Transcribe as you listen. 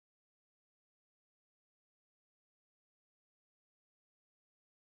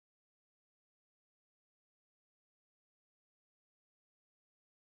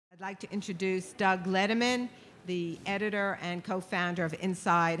I'd like to introduce Doug Lederman, the editor and co-founder of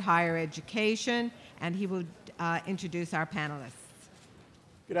Inside Higher Education, and he will introduce our panelists.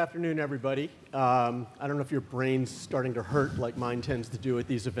 Good afternoon, everybody. I don't know if your brain's starting to hurt like mine tends to do at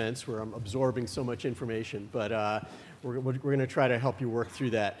these events where I'm absorbing so much information, but we're going to try to help you work through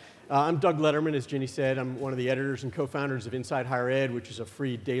that. I'm Doug Lederman, as Ginny said. I'm one of the editors and co-founders of Inside Higher Ed, which is a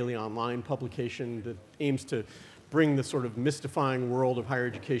free daily online publication that aims to bring the sort of mystifying world of higher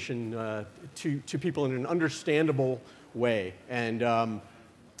education to people in an understandable way. And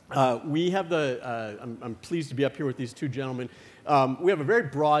we have I'm pleased to be up here with these two gentlemen. We have a very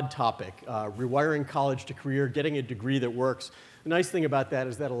broad topic, rewiring college to career, getting a degree that works. The nice thing about that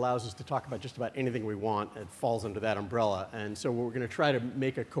is that allows us to talk about just about anything we want. It falls under that umbrella. And so we're going to try to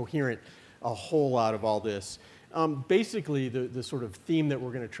make a coherent whole out of all this. Basically, the sort of theme that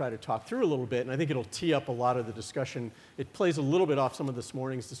we're going to try to talk through a little bit, and I think it'll tee up a lot of the discussion. It plays a little bit off some of this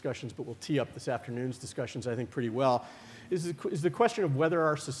morning's discussions, but will tee up this afternoon's discussions, I think, pretty well, is the question of whether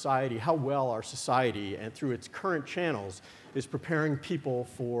our society, how well our society, and through its current channels, is preparing people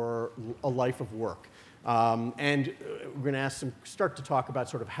for a life of work. And we're going to start to talk about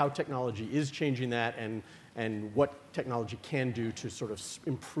sort of how technology is changing that and what technology can do to sort of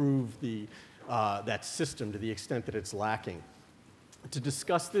improve that system to the extent that it's lacking. To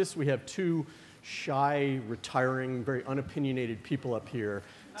discuss this, we have two shy, retiring, very unopinionated people up here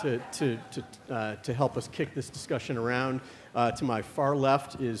to help us kick this discussion around. To my far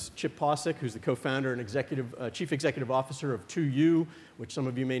left is Chip Paucek, who's the co-founder and chief executive officer of 2U, which some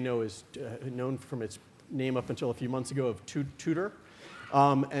of you may know is known from its name up until a few months ago of Tutor.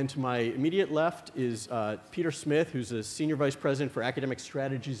 And to my immediate left is Peter Smith, who's a Senior Vice President for Academic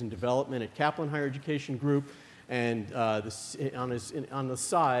Strategies and Development at Kaplan Higher Education Group, and on the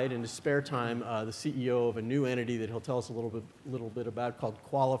side, in his spare time, the CEO of a new entity that he'll tell us a little bit about called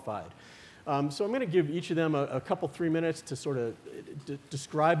Qualified. So I'm going to give each of them a couple, 3 minutes to sort of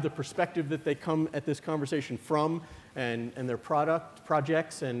describe the perspective that they come at this conversation from and their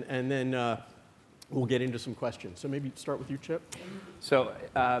projects, and then we'll get into some questions. So maybe start with you, Chip. So,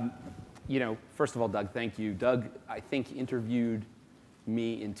 first of all, Doug, thank you. Doug, I think, interviewed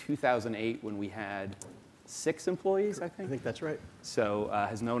me in 2008 when we had 6 employees, I think. I think that's right. So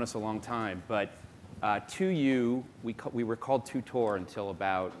has known us a long time. But 2U, we were called Tutor until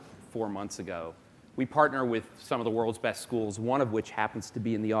about 4 months ago. We partner with some of the world's best schools, one of which happens to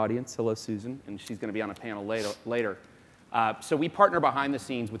be in the audience. Hello, Susan, and she's going to be on a panel later. So we partner behind the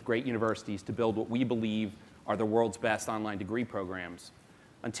scenes with great universities to build what we believe are the world's best online degree programs.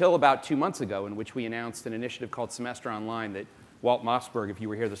 Until about 2 months ago, in which we announced an initiative called Semester Online that Walt Mossberg, if you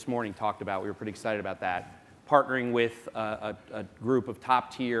were here this morning, talked about. We were pretty excited about that. Partnering with a group of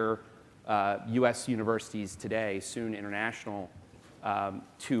top-tier US universities today, soon international,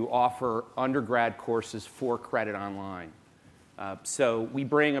 to offer undergrad courses for credit online. So we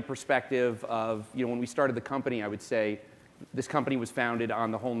bring a perspective of, when we started the company, I would say, this company was founded on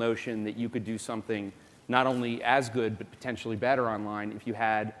the whole notion that you could do something not only as good, but potentially better online if you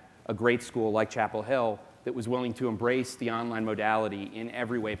had a great school like Chapel Hill that was willing to embrace the online modality in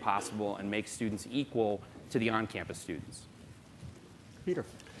every way possible and make students equal to the on-campus students. Peter.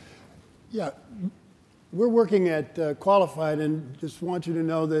 Yeah, we're working at Qualified, and just want you to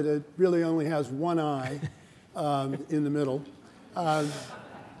know that it really only has one eye in the middle.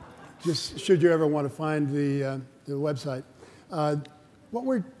 Just should you ever want to find the website.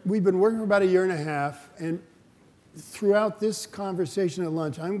 We've been working for about 1.5 years, and throughout this conversation at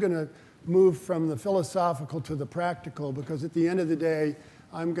lunch, I'm going to move from the philosophical to the practical, because at the end of the day,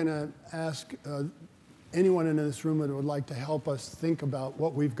 I'm going to ask anyone in this room that would like to help us think about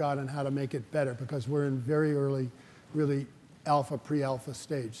what we've got and how to make it better, because we're in very early, really alpha, pre-alpha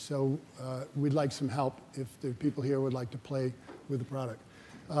stage. So we'd like some help if the people here would like to play with the product.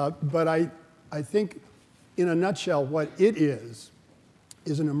 But I think, in a nutshell, what it is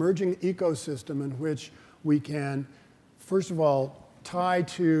an emerging ecosystem in which we can, first of all, tie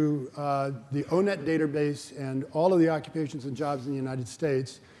to the ONET database and all of the occupations and jobs in the United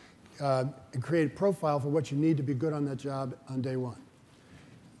States and create a profile for what you need to be good on that job on day one.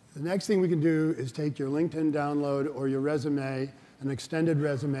 The next thing we can do is take your LinkedIn download or your resume, an extended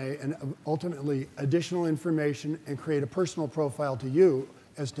resume, and ultimately additional information, and create a personal profile to you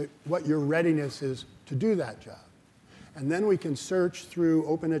as to what your readiness is to do that job. And then we can search through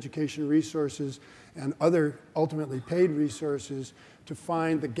open education resources and other ultimately paid resources to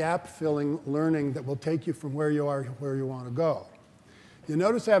find the gap-filling learning that will take you from where you are to where you want to go. You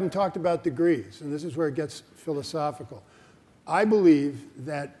notice I haven't talked about degrees, and this is where it gets philosophical. I believe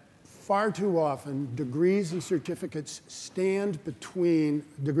that far too often, degrees and certificates stand between,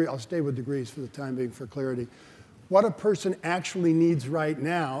 I'll stay with degrees for the time being for clarity, what a person actually needs right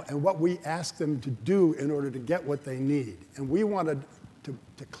now and what we ask them to do in order to get what they need. And we wanted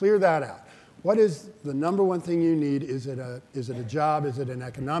to clear that out. What is the number one thing you need? Is it a job? Is it an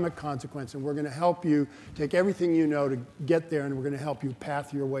economic consequence? And we're going to help you take everything you know to get there, and we're going to help you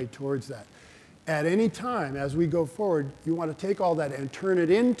path your way towards that. At any time, as we go forward, you want to take all that and turn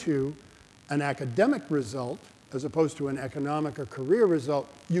it into an academic result as opposed to an economic or career result.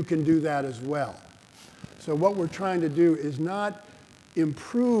 You can do that as well. So what we're trying to do is not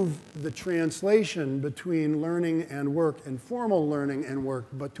improve the translation between learning and work and formal learning and work,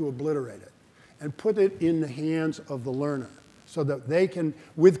 but to obliterate it and put it in the hands of the learner so that they can,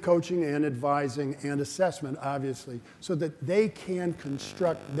 with coaching and advising and assessment, obviously, so that they can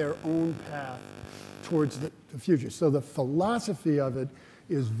construct their own path towards the future. So the philosophy of it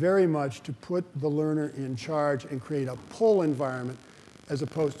is very much to put the learner in charge and create a pull environment as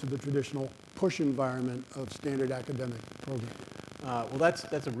opposed to the traditional push environment of standard academic programs. Well,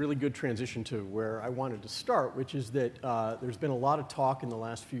 that's a really good transition to where I wanted to start, which is that there's been a lot of talk in the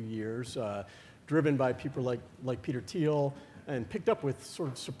last few years, driven by people like Peter Thiel, and picked up with sort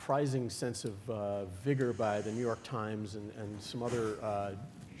of surprising sense of vigor by the New York Times and some other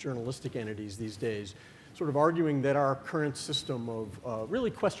journalistic entities these days, sort of arguing that our current system of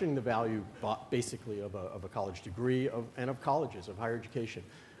really questioning the value, basically, of a college degree and of colleges, of higher education.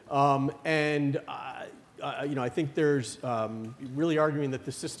 I think there's really arguing that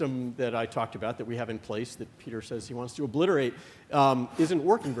the system that I talked about, that we have in place, that Peter says he wants to obliterate, isn't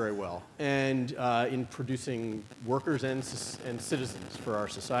working very well and in producing workers and citizens for our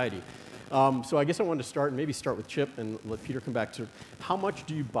society. So I guess I wanted to start, and maybe start with Chip and let Peter come back to how much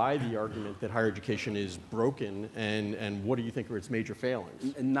do you buy the argument that higher education is broken, and what do you think are its major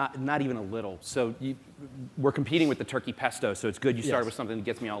failings? Not even a little. So we're competing with the turkey pesto, so it's good you started with something that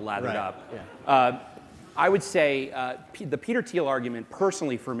gets me all lathered up. Yeah. I would say the Peter Thiel argument,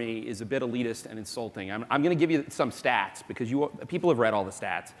 personally for me, is a bit elitist and insulting. I'm going to give you some stats, because people have read all the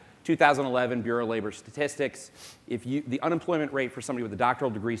stats. 2011 Bureau of Labor Statistics, the unemployment rate for somebody with a doctoral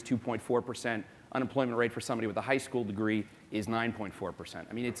degree is 2.4%. Unemployment rate for somebody with a high school degree is 9.4%.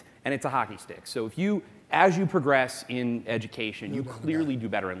 I mean, it's a hockey stick. So as you progress in education, you clearly do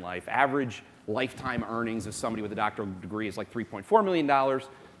better in life. Average lifetime earnings of somebody with a doctoral degree is like $3.4 million.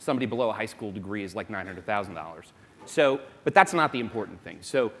 Somebody below a high school degree is like $900,000. But that's not the important thing.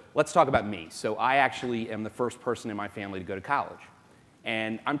 So let's talk about me. So I actually am the first person in my family to go to college.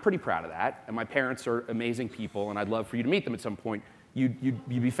 And I'm pretty proud of that. And my parents are amazing people, and I'd love for you to meet them at some point. You'd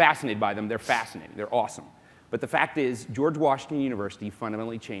be fascinated by them. They're fascinating. They're awesome. But the fact is, George Washington University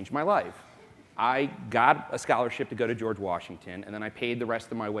fundamentally changed my life. I got a scholarship to go to George Washington, and then I paid the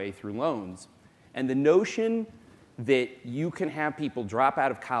rest of my way through loans. And the notion that you can have people drop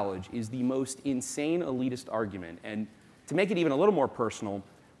out of college is the most insane elitist argument. And to make it even a little more personal,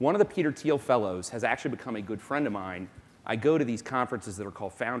 one of the Peter Thiel fellows has actually become a good friend of mine. I go to these conferences that are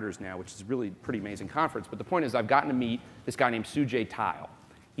called Founders now, which is a really pretty amazing conference. But the point is, I've gotten to meet this guy named Sujay Tile.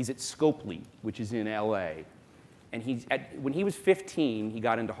 He's at Scopely, which is in LA. And when he was 15, he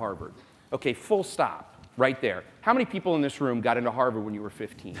got into Harvard. OK, full stop, right there. How many people in this room got into Harvard when you were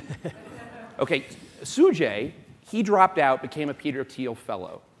 15? OK, Sujay, he dropped out, became a Peter Thiel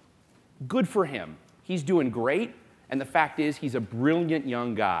fellow. Good for him. He's doing great. And the fact is, he's a brilliant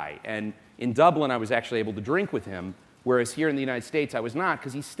young guy. And in Dublin, I was actually able to drink with him. Whereas here in the United States, I was not,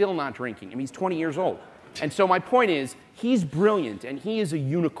 because he's still not drinking. I mean, he's 20 years old. And so my point is, he's brilliant, and he is a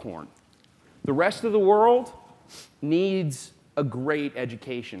unicorn. The rest of the world needs a great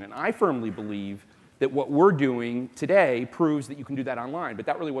education. And I firmly believe that what we're doing today proves that you can do that online. But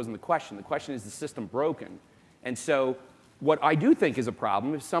that really wasn't the question. The question is the system broken? And so what I do think is a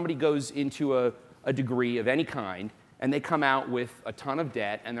problem, if somebody goes into a degree of any kind, and they come out with a ton of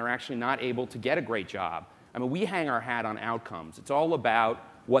debt, and they're actually not able to get a great job. I mean, we hang our hat on outcomes. It's all about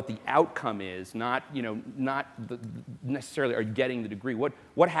what the outcome is, not necessarily are you getting the degree.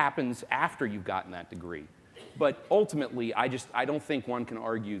 What happens after you've gotten that degree? But ultimately, I don't think one can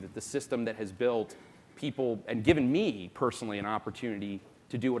argue that the system that has built people and given me personally an opportunity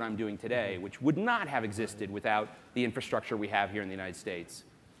to do what I'm doing today, which would not have existed without the infrastructure we have here in the United States.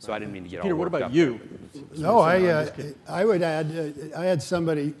 So I didn't mean to get all worked up. Peter, what about you? No, I would add, I had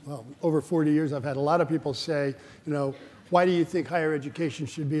somebody, well, over 40 years, I've had a lot of people say, why do you think higher education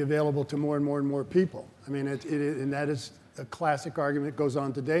should be available to more and more and more people? I mean, and that is a classic argument that goes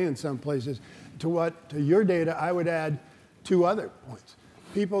on today in some places. To your data, I would add two other points.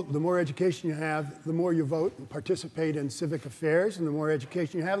 people, the more education you have, the more you vote and participate in civic affairs, and the more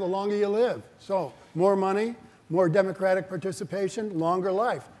education you have, the longer you live. So more money, more democratic participation, longer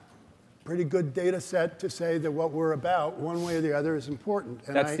life. Pretty good data set to say that what we're about, one way or the other, is important.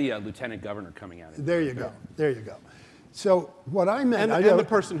 And That's the lieutenant governor coming out. There you go. There you go. So what I meant, and the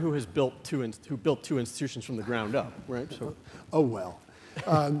person who has built two institutions from the ground up, right? So. Oh well.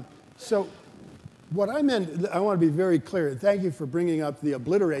 So what I meant, I want to be very clear. Thank you for bringing up the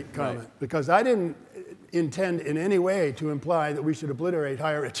obliterate comment, because I didn't intend in any way to imply that we should obliterate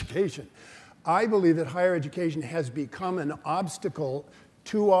higher education. I believe that higher education has become an obstacle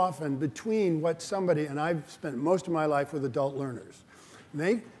too often between what somebody, and I've spent most of my life with adult learners.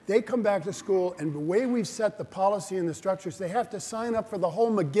 They come back to school, and the way we've set the policy and the structures, they have to sign up for the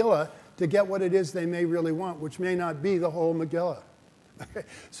whole Megillah to get what it is they may really want, which may not be the whole Megillah.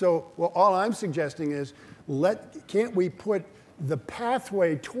 So, well, all I'm suggesting is, can't we put the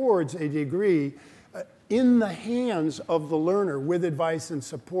pathway towards a degree in the hands of the learner with advice and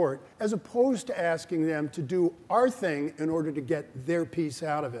support, as opposed to asking them to do our thing in order to get their piece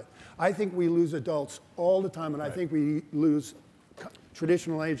out of it? I think we lose adults all the time, and I think we lose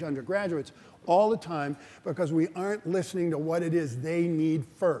traditional age undergraduates all the time because we aren't listening to what it is they need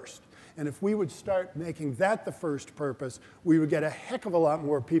first. And if we would start making that the first purpose, we would get a heck of a lot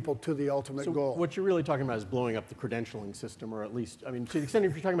more people to the ultimate goal. What you're really talking about is blowing up the credentialing system, or at least, I mean, to the extent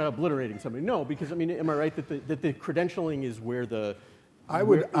if you're talking about obliterating somebody, no, because I mean, am I right that the credentialing is where the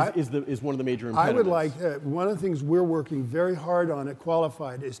is one of the major impediments? I would like one of the things we're working very hard on at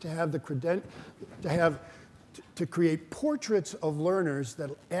Qualified is to have to create portraits of learners that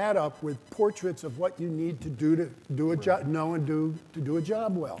add up with portraits of what you need to do to do a job, to do a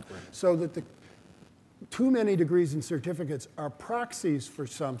job well. Right. So that too many degrees and certificates are proxies for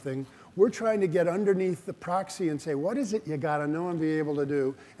something. We're trying to get underneath the proxy and say, what is it you got to know and be able to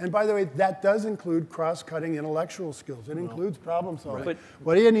do? And by the way, that does include cross-cutting intellectual skills. It includes problem solving. Right.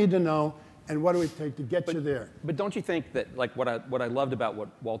 What do you need to know? And what do it take to get you there? But don't you think that, like, what I loved about what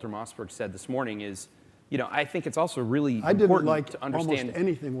Walter Mossberg said this morning is, you know, I think it's also really important to understand. Almost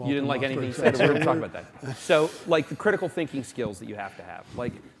anything Walter You didn't like Mossberg anything he said. We're going to talk about that. So, like, the critical thinking skills that you have to have.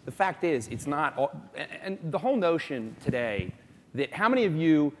 Like, the fact is, it's not all, and the whole notion today that how many of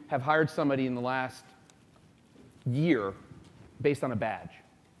you have hired somebody in the last year based on a badge?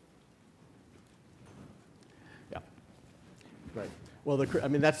 Yeah. Right. Well, I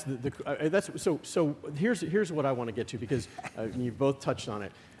mean, that's so. Here's what I want to get to, because you both touched on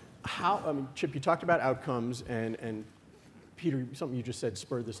it. I mean, Chip, you talked about outcomes, and Peter, something you just said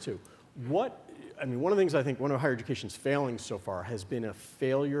spurred this too. One of the things I think one of higher education's failings so far has been a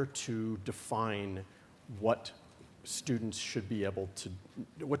failure to define what students should be able to,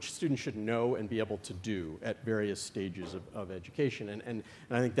 what students should know and be able to do at various stages of education. And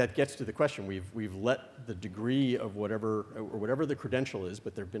I think that gets to the question. We've let the degree of whatever the credential is,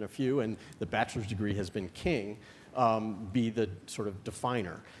 but there have been a few, and the bachelor's degree has been king, be the sort of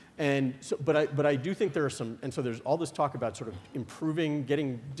definer. And so, but I do think there are some, and so there's all this talk about sort of improving,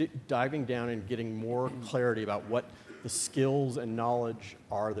 diving down and getting more clarity about what the skills and knowledge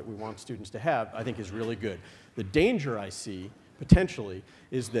are that we want students to have, I think is really good. The danger I see, potentially,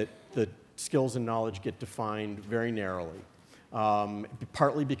 is that the skills and knowledge get defined very narrowly,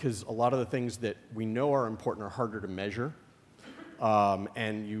 partly because a lot of the things that we know are important are harder to measure,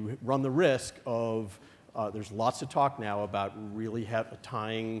 and you run the risk of there's lots of talk now about really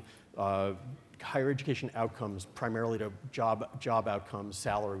tying higher education outcomes primarily to job outcomes,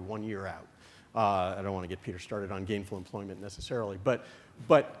 salary 1 year out. I don't want to get Peter started on gainful employment necessarily, but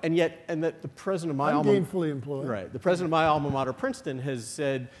the president of my alma gainfully employed. Right, the president of my alma mater, Princeton, has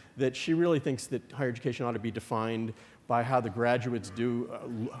said that she really thinks that higher education ought to be defined by how the graduates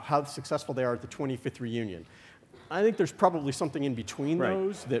do, how successful they are at the 25th reunion. I think there's probably something in between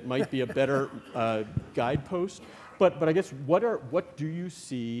those that might be a better guidepost. But I guess what do you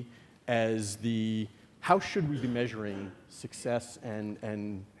see as how should we be measuring success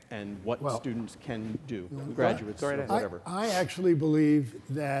and what students can do, graduates, whatever? I actually believe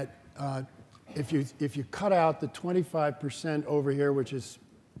that if you cut out the 25% over here, which is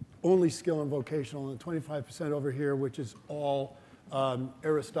only skill and vocational, and the 25% over here, which is all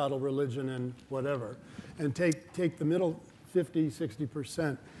Aristotle, religion, and whatever, and take the middle 50,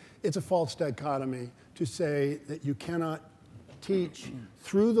 60%, it's a false dichotomy to say that you cannot teach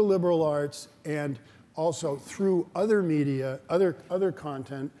through the liberal arts and also through other media, other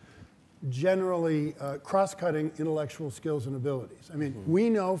content, generally cross-cutting intellectual skills and abilities. I mean, we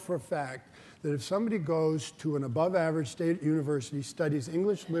know for a fact that if somebody goes to an above-average state university, studies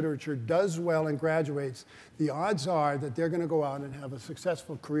English literature, does well, and graduates, the odds are that they're going to go out and have a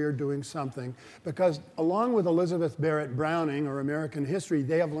successful career doing something, because along with Elizabeth Barrett Browning or American history,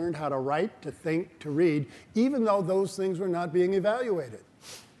 they have learned how to write, to think, to read, even though those things were not being evaluated.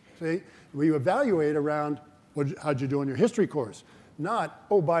 See, we evaluate around, how'd you do on your history course? Not,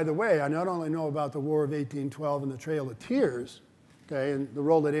 oh, by the way, I not only know about the War of 1812 and the Trail of Tears, okay, and the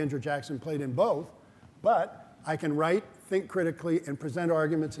role that Andrew Jackson played in both, but I can write, think critically, and present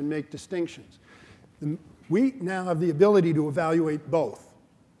arguments and make distinctions. We now have the ability to evaluate both.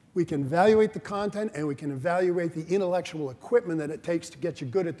 We can evaluate the content, and we can evaluate the intellectual equipment that it takes to get you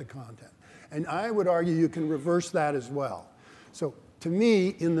good at the content. And I would argue you can reverse that as well. So to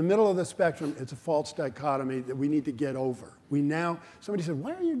me, in the middle of the spectrum, it's a false dichotomy that we need to get over. Somebody said,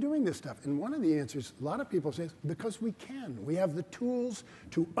 why are you doing this stuff? And one of the answers, a lot of people say, is because we can. We have the tools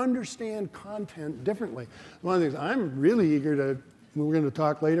to understand content differently. One of the things I'm really eager to, we're going to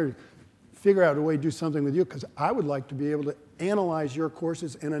talk later, figure out a way to do something with you, because I would like to be able to analyze your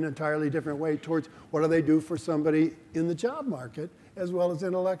courses in an entirely different way towards what do they do for somebody in the job market as well as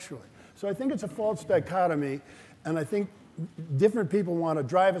intellectually. So I think it's a false dichotomy, and I think different people want to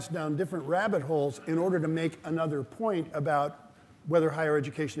drive us down different rabbit holes in order to make another point about whether higher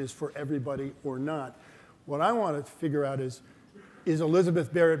education is for everybody or not. What I want to figure out is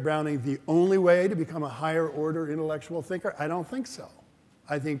Elizabeth Barrett Browning the only way to become a higher order intellectual thinker? I don't think so.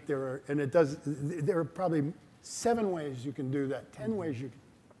 I think there are probably 7 ways you can do that, 10 ways you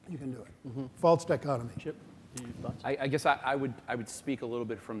can do it. False dichotomy. Chip, do you thoughts? I guess I would speak a little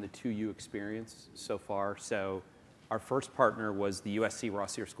bit from the 2U experience so far. So our first partner was the USC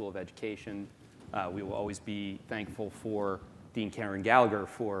Rossier School of Education. We will always be thankful for Dean Karen Gallagher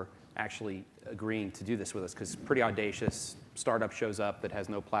for actually agreeing to do this with us, because it's pretty audacious. Startup shows up that has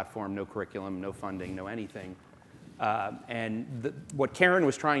no platform, no curriculum, no funding, no anything. What Karen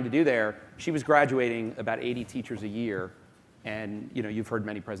was trying to do there, she was graduating about 80 teachers a year. And you've heard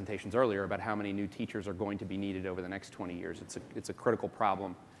many presentations earlier about how many new teachers are going to be needed over the next 20 years. It's a critical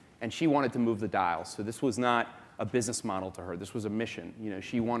problem. And she wanted to move the dial. So this was not a business model to her. This was a mission.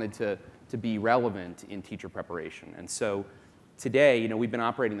 She wanted to be relevant in teacher preparation. And so today, we've been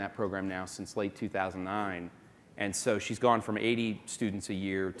operating that program now since late 2009. And so she's gone from 80 students a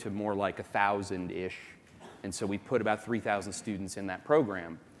year to more like 1,000-ish. And so we put about 3,000 students in that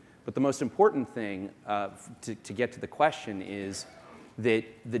program. But the most important thing to get to the question is that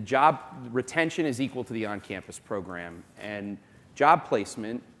the job retention is equal to the on-campus program. And job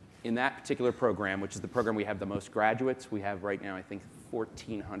placement in that particular program, which is the program we have the most graduates, we have right now, I think,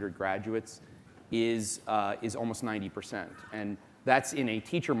 1,400 graduates, is almost 90%. And that's in a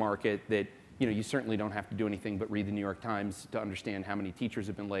teacher market that you certainly don't have to do anything but read the New York Times to understand how many teachers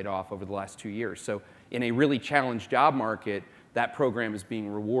have been laid off over the last 2 years. So in a really challenged job market, that program is being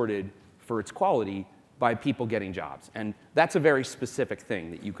rewarded for its quality by people getting jobs. And that's a very specific thing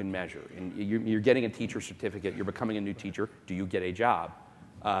that you can measure. And you're getting a teacher certificate, you're becoming a new teacher, do you get a job?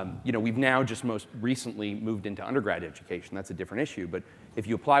 We've now just most recently moved into undergrad education. That's a different issue. But if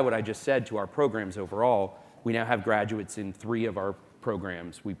you apply what I just said to our programs overall, we now have graduates in 3 of our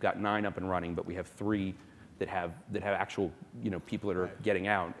programs. We've got 9 up and running, but we have 3 that have actual people that are getting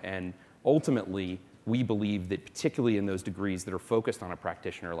out. And ultimately, we believe that particularly in those degrees that are focused on a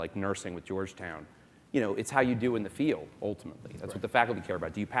practitioner, like nursing with Georgetown, it's how you do in the field, ultimately. That's what the faculty care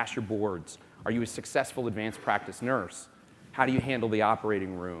about. Do you pass your boards? Are you a successful advanced practice nurse? How do you handle the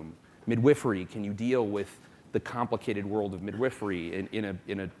operating room? Midwifery, can you deal with the complicated world of midwifery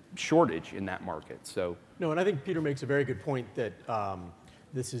in a shortage in that market? So no, and I think Peter makes a very good point that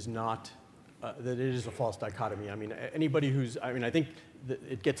this is not, that it is a false dichotomy. I mean, anybody who's, I think that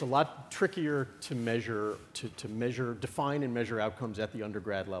it gets a lot trickier to measure, define and measure outcomes at the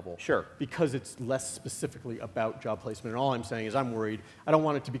undergrad level. Sure. Because it's less specifically about job placement. And all I'm saying is I'm worried. I don't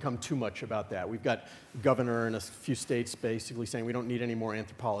want it to become too much about that. We've got governor in a few states basically saying we don't need any more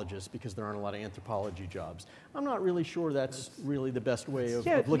anthropologists because there aren't a lot of anthropology jobs. I'm not really sure that's really the best way of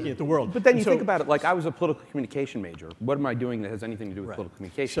looking at the world. But then you think about it, like I was a political communication major. What am I doing that has anything to do with political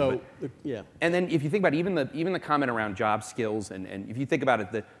communication? So, And then if you think about even the comment around job skills, and if you think about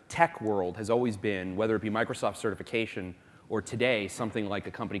it, the tech world has always been, whether it be Microsoft certification or today, something like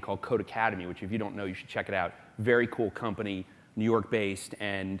a company called Code Academy, which if you don't know, you should check it out. Very cool company, New York-based,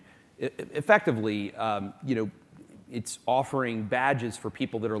 and effectively, it's offering badges for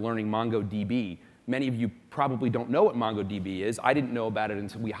people that are learning MongoDB. Many of you probably don't know what MongoDB is. I didn't know about it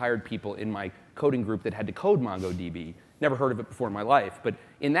until we hired people in my coding group that had to code MongoDB. never heard of it before in my life. But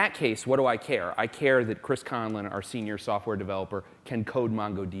in that case, what do I care? I care that Chris Conlon, our senior software developer, can code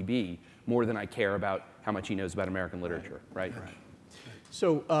MongoDB more than I care about how much he knows about American literature, right?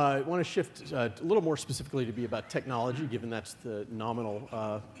 So I want to shift a little more specifically to be about technology, given that's the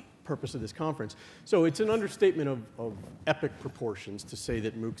nominal purpose of this conference. So it's an understatement of epic proportions to say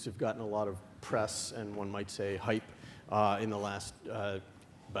that MOOCs have gotten a lot of press and one might say hype in the last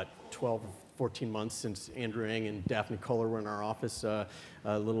about 12 or 14 months since Andrew Ng and Daphne Kohler were in our office a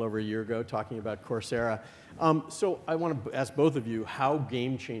little over a year ago talking about Coursera. So I want to ask both of you, how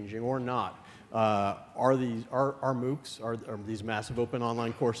game-changing or not are MOOCs, are these massive open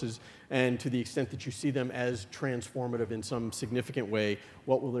online courses, and to the extent that you see them as transformative in some significant way,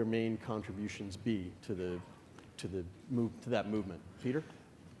 what will their main contributions be to that movement? Peter?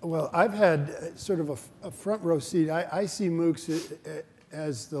 Well, I've had sort of a front row seat. I see MOOCs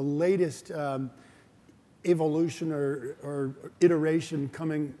as the latest evolution or iteration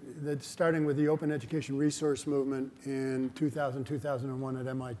coming, that's starting with the Open Education Resource Movement in 2000, 2001 at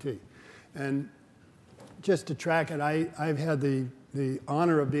MIT. And just to track it, I've had the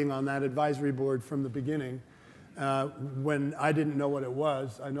honor of being on that advisory board from the beginning. When I didn't know what it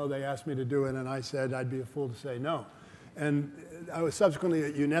was, I know they asked me to do it, and I said I'd be a fool to say no. And I was subsequently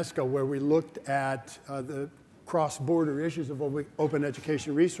at UNESCO, where we looked at the cross-border issues of open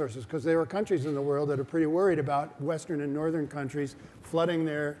education resources, because there are countries in the world that are pretty worried about Western and Northern countries flooding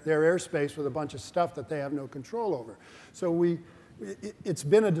their airspace with a bunch of stuff that they have no control over. So it's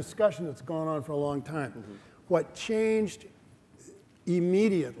been a discussion that's gone on for a long time. Mm-hmm. What changed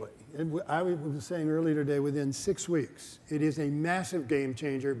immediately, and I was saying earlier today, within 6 weeks, it is a massive game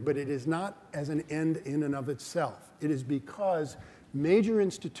changer, but it is not as an end in and of itself. It is because major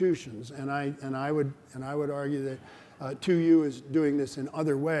institutions, and I would argue that 2U is doing this in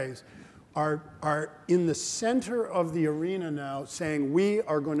other ways, are in the center of the arena now, saying we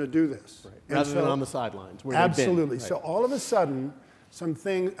are going to do this, right. Rather than on the sidelines. Where absolutely. Right. So all of a sudden,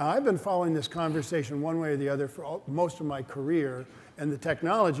 I've been following this conversation one way or the other for most of my career, and the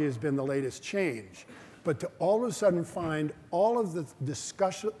technology has been the latest change. But to all of a sudden find all of the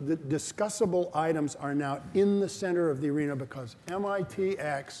discussable items are now in the center of the arena because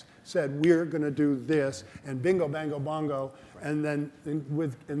MITx said we're going to do this, and bingo, bango, bongo, right. and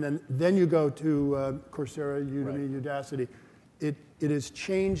then you go to Coursera, Udemy, right. Udacity. It has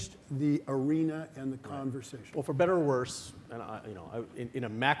changed the arena and the conversation. Well, for better or worse, and in a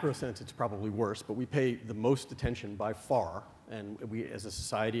macro sense, it's probably worse, but we pay the most attention by far, and we as a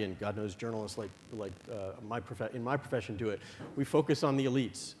society, and God knows journalists in my profession do it, we focus on the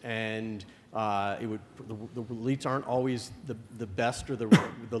elites, and the elites aren't always the best or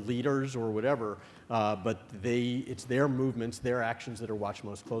the leaders or whatever, but it's their movements, their actions that are watched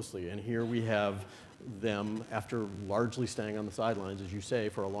most closely, and here we have them, after largely staying on the sidelines, as you say,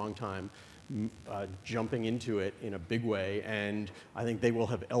 for a long time, jumping into it in a big way, and I think they will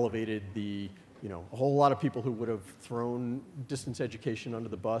have elevated a whole lot of people who would have thrown distance education under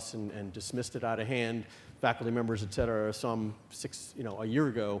the bus and dismissed it out of hand, faculty members, et cetera, a year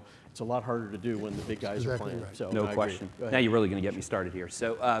ago. It's a lot harder to do when the big guys are playing. Right. So no question. Now you're really going to get me started here.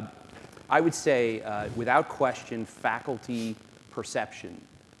 So I would say, without question, faculty perception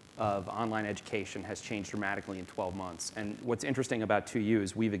of online education has changed dramatically in 12 months. And what's interesting about 2U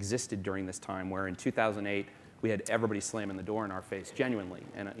is we've existed during this time where in 2008, we had everybody slamming the door in our face, genuinely.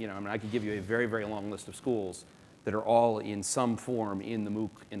 And I could give you a very, very long list of schools that are all in some form in the MOOC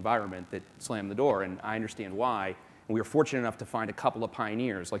environment that slam the door, and I understand why. And we were fortunate enough to find a couple of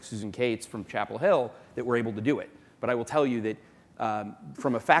pioneers, like Susan Cates from Chapel Hill, that were able to do it. But I will tell you that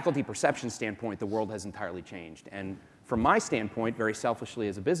from a faculty perception standpoint, the world has entirely changed. And from my standpoint, very selfishly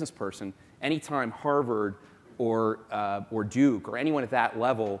as a business person, anytime Harvard or Duke or anyone at that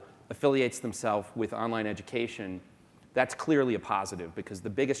level affiliates themselves with online education, that's clearly a positive, because the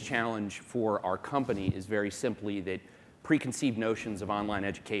biggest challenge for our company is very simply that preconceived notions of online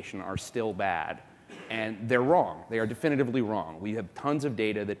education are still bad. And they're wrong. They are definitively wrong. We have tons of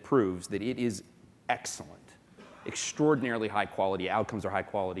data that proves that it is excellent, extraordinarily high quality, outcomes are high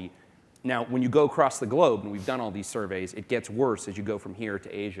quality. Now, when you go across the globe, and we've done all these surveys, it gets worse as you go from here to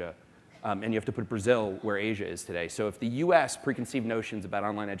Asia. And you have to put Brazil where Asia is today. So if the US preconceived notions about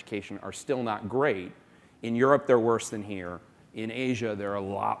online education are still not great, in Europe they're worse than here. In Asia they're a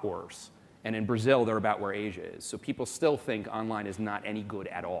lot worse. And in Brazil they're about where Asia is. So people still think online is not any good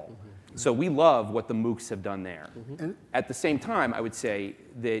at all. Mm-hmm. So we love what the MOOCs have done there. Mm-hmm. At the same time, I would say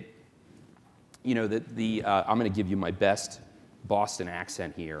that, I'm going to give you my best Boston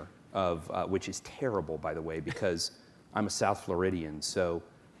accent here, which is terrible, by the way, because I'm a South Floridian. So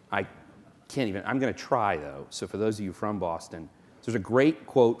can't even, I'm going to try though. So for those of you from Boston, there's a great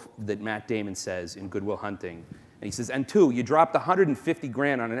quote that Matt Damon says in Good Will Hunting. And he says, and two, you dropped 150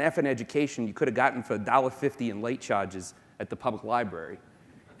 grand on an effing education you could have gotten for $1.50 in late charges at the public library.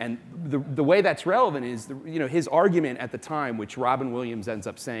 And the way that's relevant is, his argument at the time, which Robin Williams ends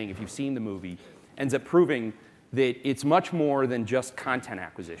up saying, if you've seen the movie, ends up proving that it's much more than just content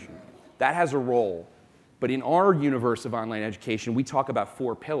acquisition. That has a role. But in our universe of online education, we talk about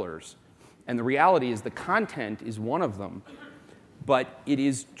 4 pillars. And the reality is the content is one of them. But it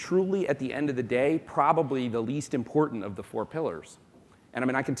is truly, at the end of the day, probably the least important of the 4 pillars. And I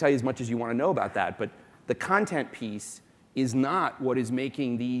mean, I can tell you as much as you want to know about that, but the content piece is not what is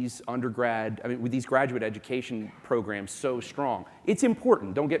making these with these graduate education programs so strong. It's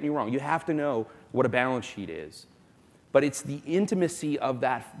important, don't get me wrong. You have to know what a balance sheet is. But it's the intimacy of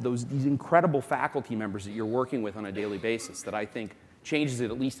these incredible faculty members that you're working with on a daily basis that I think changes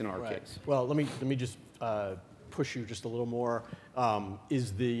it, at least in our case. Well, let me just push you just a little more.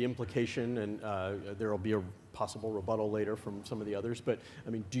 Is the implication, and there will be a possible rebuttal later from some of the others, but I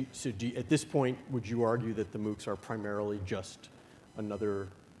mean, at this point, would you argue that the MOOCs are primarily just another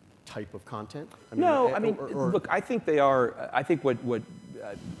type of content? Look, I think they are. I think what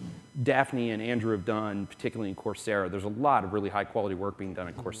Daphne and Andrew have done, particularly in Coursera, there's a lot of really high quality work being done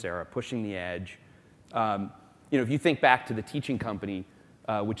at Coursera, pushing the edge. If you think back to the teaching company,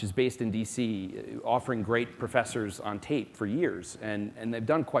 which is based in DC, offering great professors on tape for years, and they've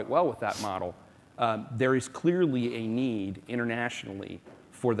done quite well with that model. There is clearly a need internationally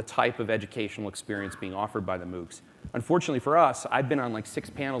for the type of educational experience being offered by the MOOCs. Unfortunately for us, I've been on like 6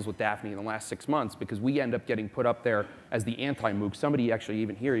 panels with Daphne in the last 6 months because we end up getting put up there as the anti-MOOC. Somebody actually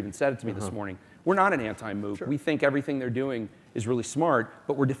even said it to me this morning. We're not an anti-MOOC. Sure. We think everything they're doing is really smart,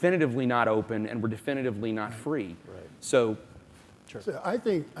 but we're definitively not open and we're definitively not free. Right. So, sure. So I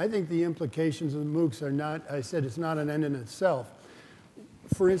think the implications of the MOOCs are not, I said it's not an end in itself.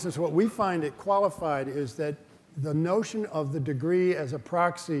 For instance, what we find it qualified is that the notion of the degree as a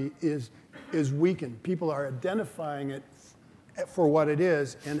proxy is weakened. People are identifying it for what it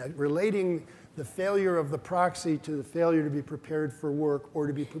is and relating the failure of the proxy to the failure to be prepared for work or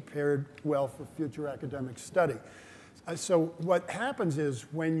to be prepared well for future academic study. So what happens is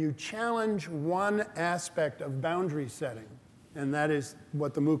when you challenge one aspect of boundary setting, and that is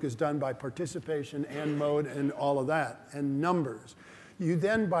what the MOOC has done by participation and mode and all of that, and numbers, you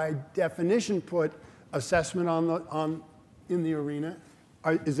then by definition put assessment in the arena.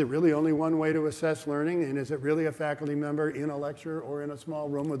 Is it really only one way to assess learning? And is it really a faculty member in a lecture or in a small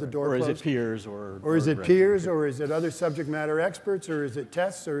room with the door closed? Or is it peers? Or is it peers? Or is it other subject matter experts? Or is it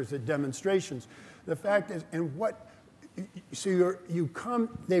tests? Or is it demonstrations? The fact is,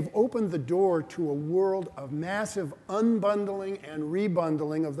 they've opened the door to a world of massive unbundling and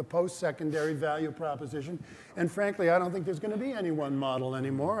rebundling of the post-secondary value proposition. And frankly, I don't think there's going to be any one model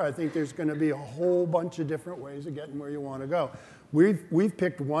anymore. I think there's going to be a whole bunch of different ways of getting where you want to go. We've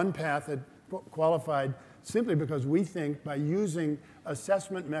picked one path that qualified simply because we think by using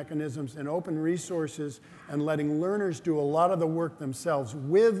assessment mechanisms and open resources and letting learners do a lot of the work themselves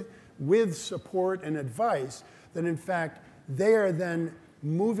with support and advice, that in fact they are then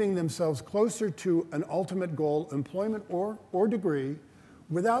moving themselves closer to an ultimate goal, employment or degree,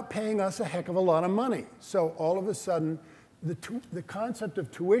 without paying us a heck of a lot of money. So all of a sudden, the concept of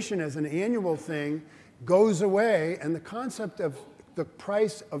tuition as an annual thing goes away, and the concept of the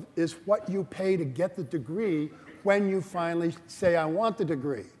price is what you pay to get the degree when you finally say, I want the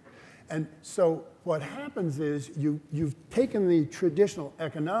degree. And so what happens is you've taken the traditional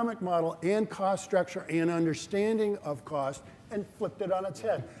economic model and cost structure and understanding of cost and flipped it on its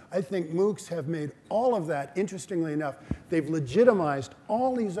head. I think MOOCs have made all of that, interestingly enough, they've legitimized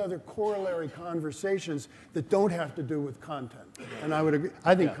all these other corollary conversations that don't have to do with content. And I would agree,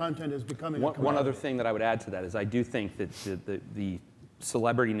 I think content is becoming a commodity. One other thing that I would add to that is I do think that the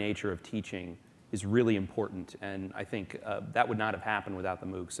celebrity nature of teaching is really important, and I think that would not have happened without the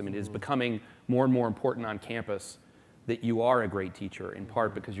MOOCs. I mean, it is becoming more and more important on campus that you are a great teacher, in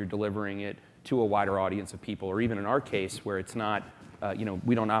part because you're delivering it to a wider audience of people, or even in our case where it's not,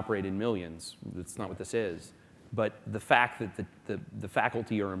 we don't operate in millions. That's not what this is. But the fact that the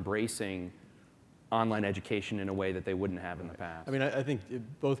faculty are embracing online education in a way that they wouldn't have in the past. I mean, I think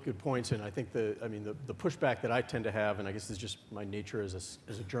both good points, and I think the pushback that I tend to have, and I guess it's just my nature as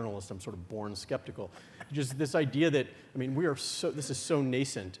a journalist, I'm sort of born skeptical. Just this idea that, I mean, this is so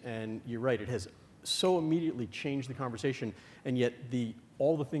nascent, and you're right, it has so immediately changed the conversation, and yet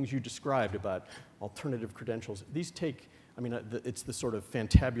all the things you described about alternative credentials, these take I mean, it's the sort of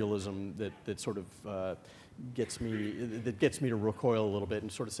fantabulism that sort of gets me to recoil a little bit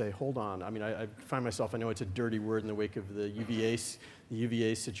and sort of say, hold on. I mean, I find myself, I know it's a dirty word in the wake of the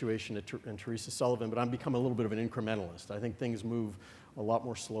UVA situation and Teresa Sullivan, but I've become a little bit of an incrementalist. I think things move a lot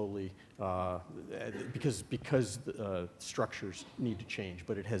more slowly because structures need to change,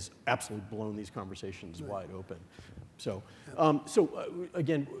 but it has absolutely blown these conversations wide open. So,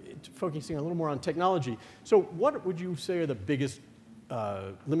 again, focusing a little more on technology. So what would you say are the biggest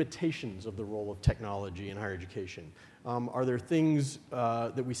limitations of the role of technology in higher education? Are there things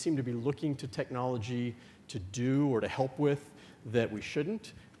that we seem to be looking to technology to do or to help with that we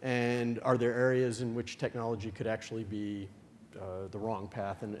shouldn't? And are there areas in which technology could actually be the wrong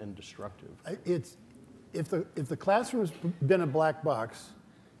path and destructive? If the classroom's been a black box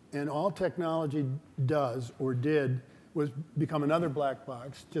and all technology does or did was become another black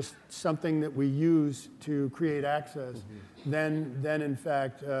box, just something that we use to create access, then in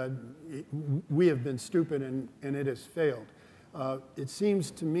fact, we have been stupid and it has failed. It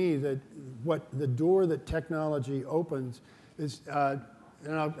seems to me that what the door that technology opens is,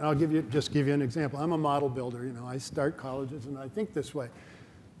 and I'll just give you an example. I'm a model builder. You know, I start colleges and I think this way.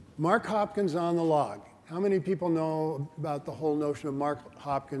 Mark Hopkins on the log. How many people know about the whole notion of Mark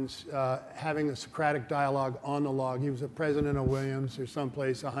Hopkins having a Socratic dialogue on the log? He was a president of Williams or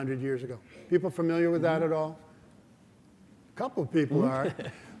someplace 100 years ago. People familiar with that at all? A couple of people are.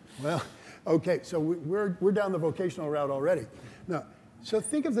 Well, okay, so we're down the vocational route already. Now, so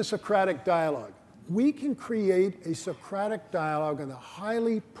think of the Socratic dialogue. We can create a Socratic dialogue and a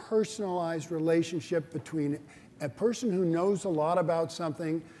highly personalized relationship between a person who knows a lot about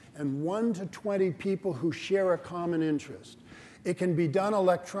something and 1 to 20 people who share a common interest. It can be done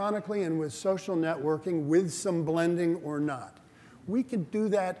electronically and with social networking with some blending or not. We can do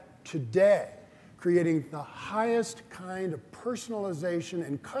that today, creating the highest kind of personalization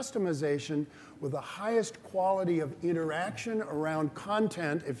and customization with the highest quality of interaction around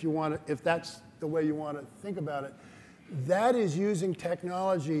content, if that's the way you want to think about it. That is using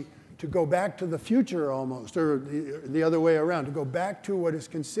technology to go back to the future almost, or the other way around, to go back to what is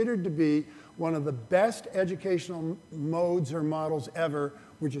considered to be one of the best educational modes or models ever,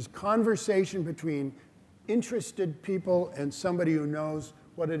 which is conversation between interested people and somebody who knows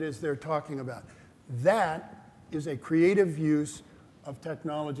what it is they're talking about. That is a creative use of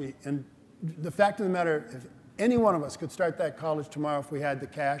technology. And the fact of the matter, if any one of us could start that college tomorrow if we had the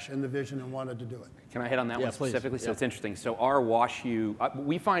cash and the vision and wanted to do it. Can I hit on that one specifically? Please. So it's interesting. So our WashU,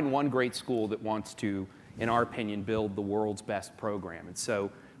 we find one great school that wants to, in our opinion, build the world's best program. And so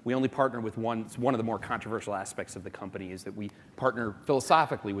we only partner with one. It's one of the more controversial aspects of the company is that we partner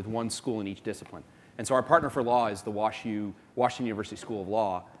philosophically with one school in each discipline. And so our partner for law is the WashU, Washington University School of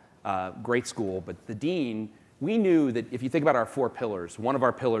Law. Great school, but the dean, we knew that if you think about our 4 pillars, one of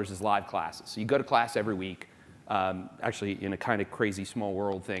our pillars is live classes. So you go to class every week. Actually, in a kind of crazy small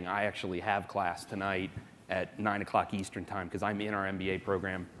world thing, I actually have class tonight at 9 o'clock Eastern time because I'm in our MBA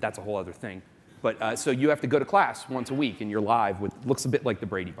program. That's a whole other thing. But so you have to go to class once a week and you're live with, looks a bit like the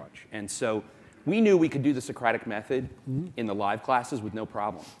Brady Bunch. And so we knew we could do the Socratic method in the live classes with no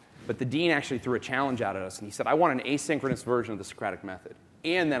problem. But the dean actually threw a challenge out at us and he said, I want an asynchronous version of the Socratic method.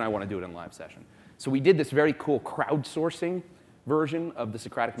 And then I want to do it in live session. So we did this very cool crowdsourcing version of the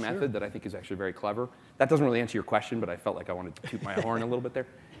Socratic method that I think is actually very clever. That doesn't really answer your question, but I felt like I wanted to toot my horn a little bit there.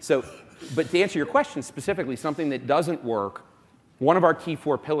 So, but to answer your question specifically, something that doesn't work, one of our key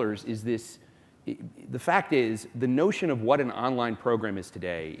 4 pillars is this. The fact is, the notion of what an online program is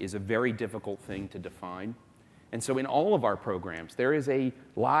today is a very difficult thing to define. And so in all of our programs, there is a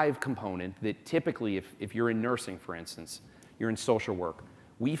live component that typically, if you're in nursing, for instance, you're in social work,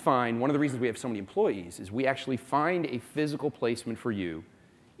 we find, one of the reasons we have so many employees is we actually find a physical placement for you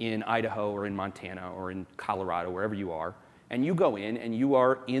in Idaho or in Montana or in Colorado, wherever you are, and you go in and you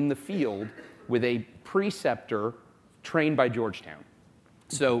are in the field with a preceptor trained by Georgetown.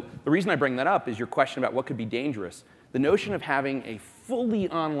 So the reason I bring that up is your question about what could be dangerous. The notion of having a fully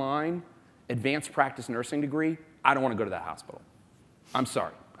online advanced practice nursing degree, I don't want to go to that hospital. I'm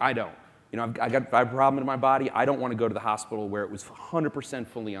sorry, I don't. You know, I have a problem in my body. I don't want to go to the hospital where it was 100%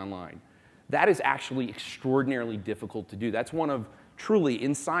 fully online. That is actually extraordinarily difficult to do. That's one of, truly,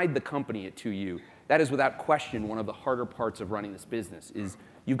 inside the company at 2U, that is without question one of the harder parts of running this business is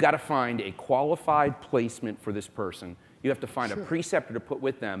you've got to find a qualified placement for this person. You have to find a preceptor to put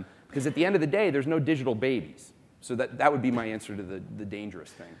with them because at the end of the day, there's no digital babies. So that would be my answer to the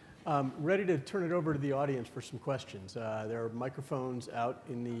dangerous thing. Ready to turn it over to the audience for some questions. There are microphones out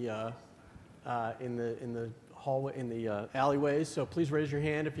in the hallway, in the alleyways. So please raise your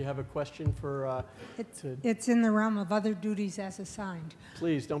hand if you have a question for. It's in the realm of other duties as assigned.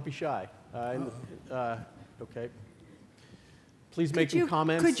 Please don't be shy. Okay. Please make some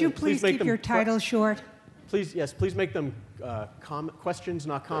comments. Could you please keep your title short? Please, yes. Please make them questions,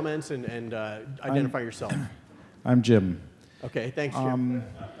 not comments, and identify yourself. I'm Jim. Okay. Thanks, Jim.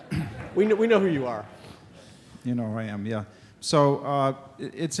 We know who you are. You know who I am, yeah. So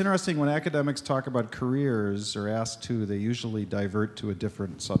it's interesting when academics talk about careers or asked to, they usually divert to a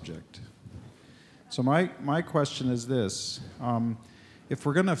different subject. So my question is this. If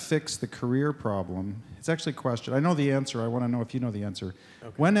we're going to fix the career problem, it's actually a question. I know the answer. I want to know if you know the answer.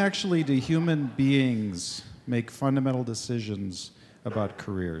 Okay. When actually do human beings make fundamental decisions about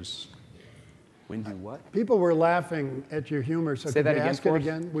careers? When do what? People were laughing at your humor, so Say that again ask it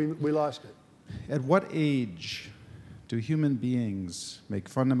again? We lost it. At what age do human beings make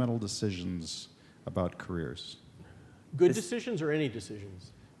fundamental decisions about careers? Good decisions or any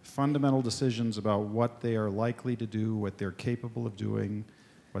decisions? Fundamental decisions about what they are likely to do, what they're capable of doing,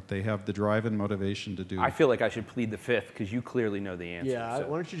 what they have the drive and motivation to do. I feel like I should plead the fifth because you clearly know the answer. Yeah, so.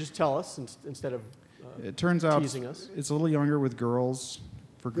 why don't you just tell us instead of it turns out teasing us? It's a little younger with girls.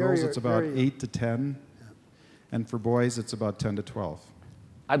 For girls, it's about 8 to 10, and for boys, it's about 10 to 12.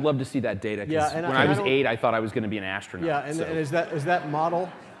 I'd love to see that data because when I was 8, I thought I was going to be an astronaut. Yeah, and is that model?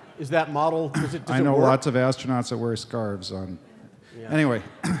 Does it I know work? lots of astronauts that wear scarves on. Yeah. Anyway.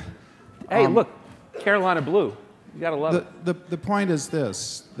 Hey, look, Carolina Blue. You gotta love it. The point is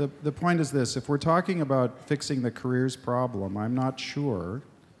this. The point is this. If we're talking about fixing the careers problem, I'm not sure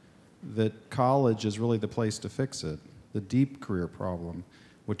that college is really the place to fix it. The deep career problem,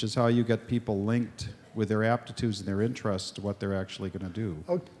 which is how you get people linked with their aptitudes and their interests to what they're actually going to do.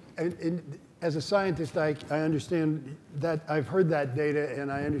 Okay. And as a scientist, I understand that. I've heard that data,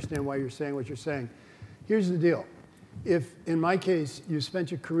 and I understand why you're saying what you're saying. Here's the deal. If, in my case, you spent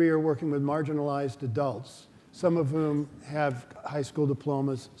your career working with marginalized adults, some of whom have high school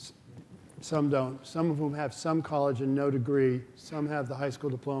diplomas, some don't, some of whom have some college and no degree, some have the high school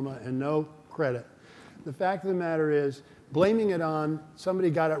diploma and no credit. The fact of the matter is, blaming it on somebody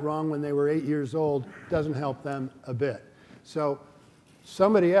got it wrong when they were 8 years old doesn't help them a bit. So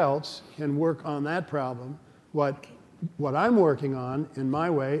somebody else can work on that problem. What I'm working on in my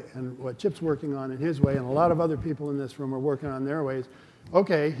way, and what Chip's working on in his way, and a lot of other people in this room are working on their ways,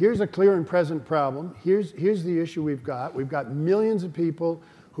 okay, here's a clear and present problem. Here's the issue we've got. We've got millions of people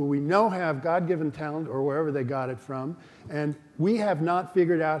who we know have God-given talent or wherever they got it from, and we have not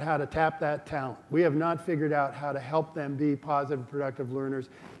figured out how to tap that talent. We have not figured out how to help them be positive, productive learners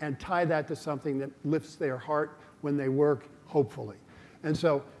and tie that to something that lifts their heart when they work, hopefully. And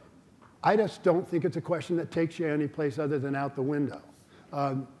so I just don't think it's a question that takes you any place other than out the window.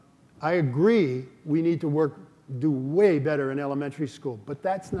 I agree we need to do way better in elementary school, but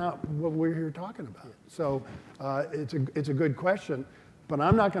that's not what we're here talking about. So it's a good question, but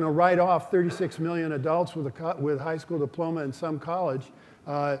I'm not going to write off 36 million adults with high school diploma and some college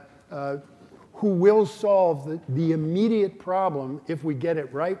who will solve the immediate problem if we get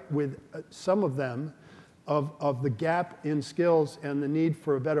it right with some of them of the gap in skills and the need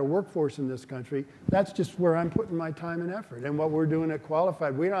for a better workforce in this country. That's just where I'm putting my time and effort. And what we're doing at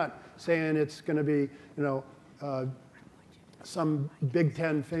Qualified, we're not saying it's going to be, some Big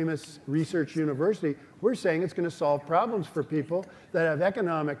Ten famous research university. We're saying it's going to solve problems for people that have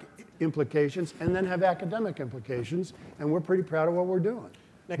economic implications and then have academic implications. And we're pretty proud of what we're doing.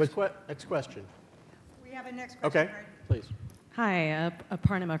 Next question. We have a next question. Okay, please. Hi,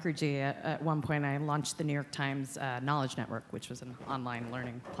 Aparna Mukherjee. At one point, I launched the New York Times Knowledge Network, which was an online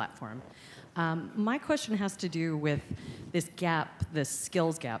learning platform. My question has to do with this gap, this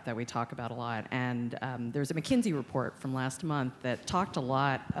skills gap that we talk about a lot. And there's a McKinsey report from last month that talked a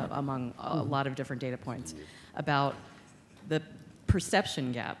lot, among a lot of different data points, about the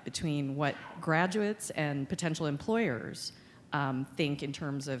perception gap between what graduates and potential employers think in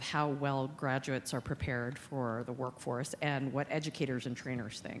terms of how well graduates are prepared for the workforce and what educators and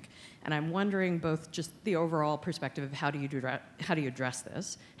trainers think. And I'm wondering both just the overall perspective of how do you address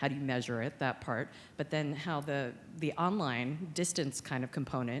this, how do you measure it, that part, but then how the online distance kind of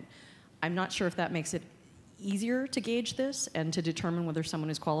component, I'm not sure if that makes it easier to gauge this and to determine whether someone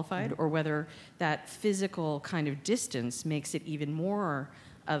is qualified, or whether that physical kind of distance makes it even more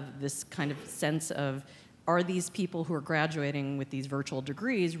of this kind of sense of, are these people who are graduating with these virtual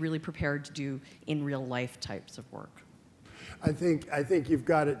degrees really prepared to do in real life types of work? I think you've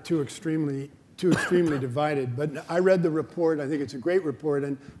got it too extremely divided. But I read the report. I think it's a great report.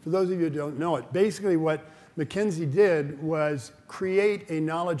 And for those of you who don't know it, basically what McKinsey did was create a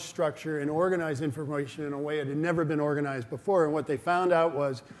knowledge structure and organize information in a way it had never been organized before. And what they found out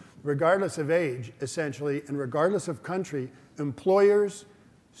was, regardless of age, essentially, and regardless of country, employers,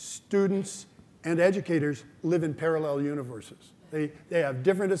 students, and educators live in parallel universes. They have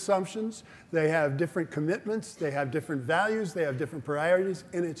different assumptions, they have different commitments, they have different values, they have different priorities,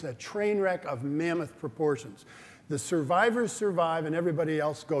 and it's a train wreck of mammoth proportions. The survivors survive and everybody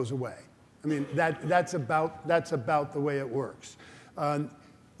else goes away. I mean, that's about the way it works.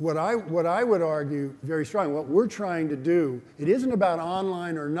 What I would argue very strongly, what we're trying to do, it isn't about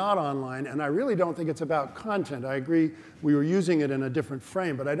online or not online, and I really don't think it's about content. I agree we were using it in a different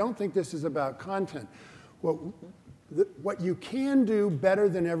frame, but I don't think this is about content. What you can do better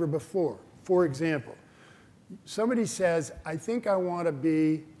than ever before, for example, somebody says, I think I want to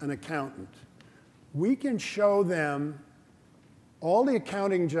be an accountant. We can show them all the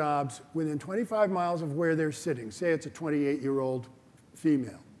accounting jobs within 25 miles of where they're sitting. Say it's a 28-year-old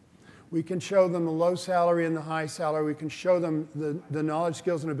female. We can show them the low salary and the high salary. We can show them the knowledge,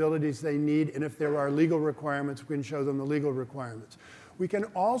 skills, and abilities they need. And if there are legal requirements, we can show them the legal requirements. We can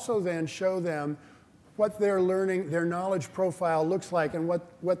also then show them what they're learning, their knowledge profile looks like, and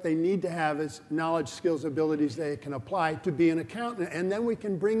what they need to have is knowledge, skills, abilities they can apply to be an accountant. And then we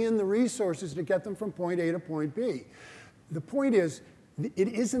can bring in the resources to get them from point A to point B. The point is, it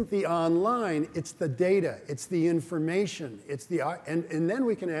isn't the online, it's the data, it's the information, and then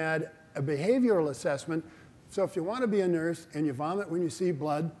we can add a behavioral assessment. So if you want to be a nurse and you vomit when you see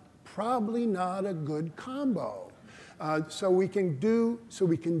blood, probably not a good combo. So we can do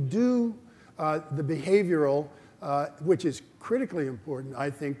the behavioral, which is critically important, I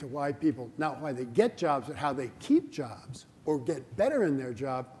think, to why people, not why they get jobs, but how they keep jobs or get better in their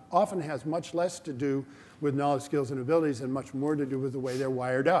job, often has much less to do with knowledge, skills, and abilities and much more to do with the way they're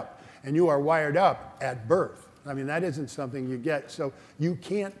wired up. And you are wired up at birth. I mean, that isn't something you get. So you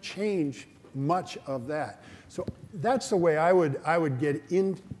can't change much of that. So that's the way I would get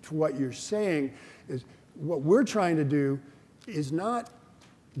into what you're saying, is what we're trying to do is not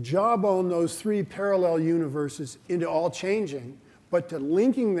jawbone those three parallel universes into all changing, but to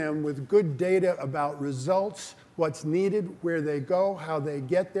linking them with good data about results, what's needed, where they go, how they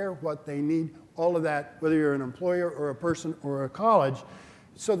get there, what they need, all of that, whether you're an employer or a person or a college,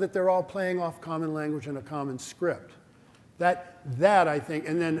 so that they're all playing off common language and a common script. That I think,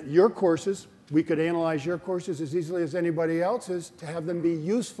 and then your courses, we could analyze your courses as easily as anybody else's to have them be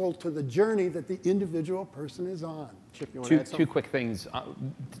useful to the journey that the individual person is on. Chip, you want to add something? Two quick things.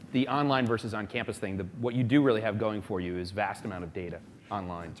 The online versus on-campus thing, what you do really have going for you is vast amount of data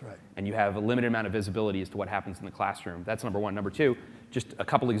online. That's right. And you have a limited amount of visibility as to what happens in the classroom. That's number one. Number two, just a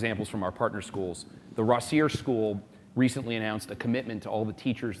couple examples from our partner schools. The Rossier School recently announced a commitment to all the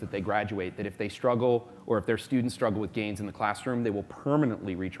teachers that they graduate that if they struggle or if their students struggle with gains in the classroom, they will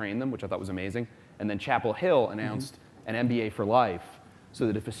permanently retrain them, which I thought was amazing. And then Chapel Hill announced an MBA for life, so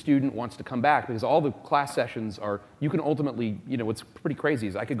that if a student wants to come back, because all the class sessions are, you can ultimately, what's pretty crazy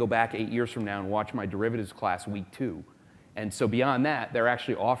is I could go back 8 years from now and watch my derivatives class week 2. And so beyond that, they're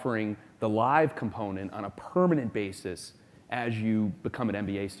actually offering the live component on a permanent basis as you become an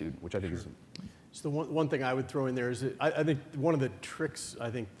MBA student, which I think is. So the one thing I would throw in there is that I think one of the tricks I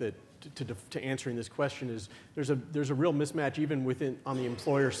think that to answering this question is there's a real mismatch even on the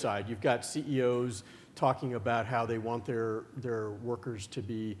employer side. You've got CEOs talking about how they want their workers to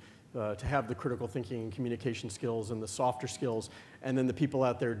be to have the critical thinking and communication skills and the softer skills, and then the people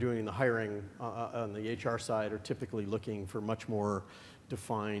out there doing the hiring on the HR side are typically looking for much more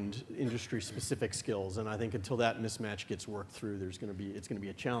defined industry-specific skills. And I think until that mismatch gets worked through, it's going to be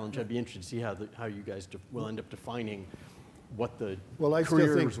a challenge. I'd be interested to see how you guys will end up defining what the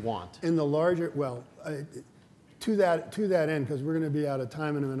careers want. In the larger, to that end, because we're going to be out of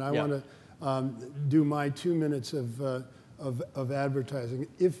time in a minute, I want to do my 2 minutes of advertising.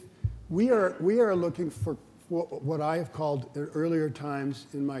 If we are looking for what I have called at earlier times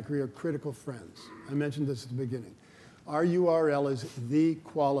in my career critical friends. I mentioned this at the beginning. Our URL is the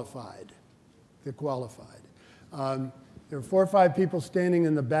qualified. There are 4 or 5 people standing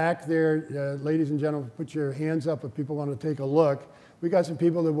in the back there. Ladies and gentlemen, put your hands up if people want to take a look. We got some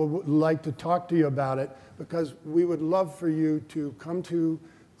people that would like to talk to you about it because we would love for you to come to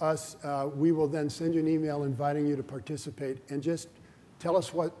us. We will then send you an email inviting you to participate and just tell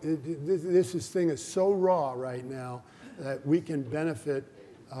us what this thing is so raw right now that we can benefit.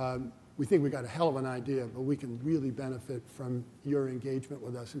 We think we got a hell of an idea, but we can really benefit from your engagement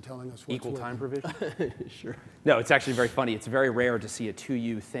with us and telling us what's Equal time working. provision? Sure. No, it's actually very funny. It's very rare to see a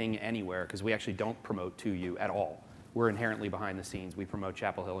 2U thing anywhere because we actually don't promote 2U at all. we're inherently behind the scenes. We promote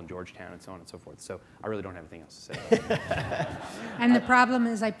Chapel Hill and Georgetown and so on and so forth. So I really don't have anything else to say. And the problem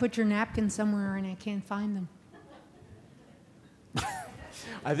is I put your napkins somewhere and I can't find them.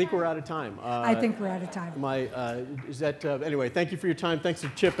 I think we're out of time. I think we're out of time. Anyway, thank you for your time. Thanks to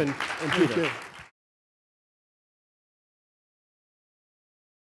Chip and Peter.